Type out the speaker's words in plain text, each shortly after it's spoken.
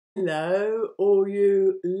Hello, all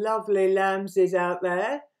you lovely lambses out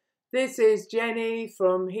there. This is Jenny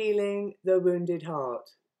from Healing the Wounded Heart.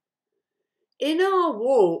 In our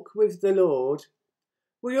walk with the Lord,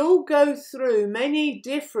 we all go through many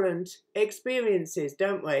different experiences,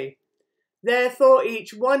 don't we? Therefore,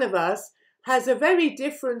 each one of us has a very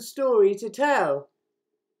different story to tell.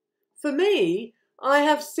 For me, I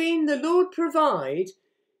have seen the Lord provide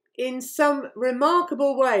in some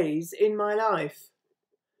remarkable ways in my life.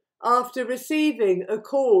 After receiving a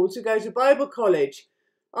call to go to Bible college,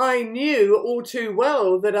 I knew all too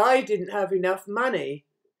well that I didn't have enough money.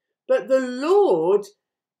 But the Lord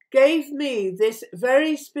gave me this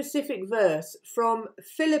very specific verse from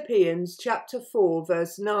Philippians chapter 4,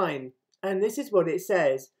 verse 9. And this is what it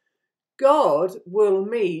says: God will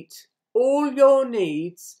meet all your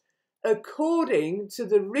needs according to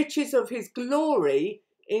the riches of his glory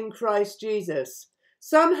in Christ Jesus.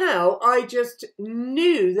 Somehow I just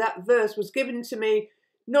knew that verse was given to me,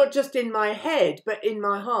 not just in my head, but in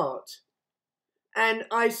my heart. And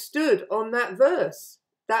I stood on that verse.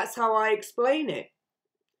 That's how I explain it.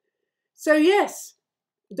 So yes,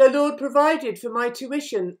 the Lord provided for my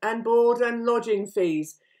tuition and board and lodging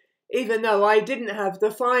fees, even though I didn't have the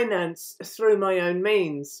finance through my own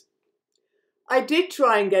means. I did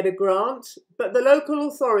try and get a grant, but the local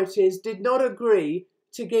authorities did not agree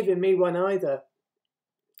to giving me one either.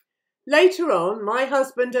 Later on, my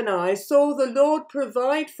husband and I saw the Lord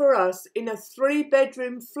provide for us in a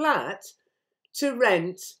 3-bedroom flat to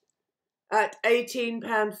rent at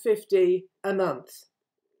 £18.50 a month.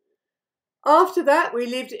 After that, we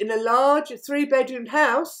lived in a large 3-bedroom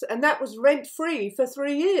house, and that was rent-free for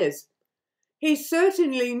 3 years. He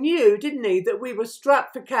certainly knew, didn't he, that we were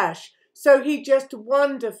strapped for cash, so he just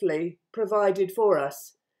wonderfully provided for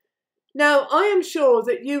us. Now, I am sure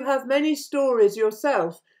that you have many stories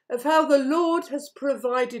yourself of how the Lord has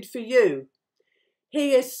provided for you.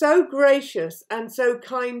 He is so gracious and so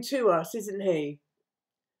kind to us, isn't he?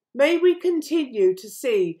 May we continue to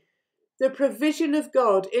see the provision of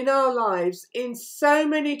God in our lives in so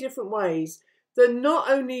many different ways that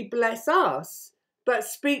not only bless us, but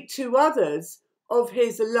speak to others of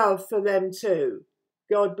his love for them too.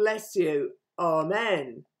 God bless you.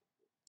 Amen.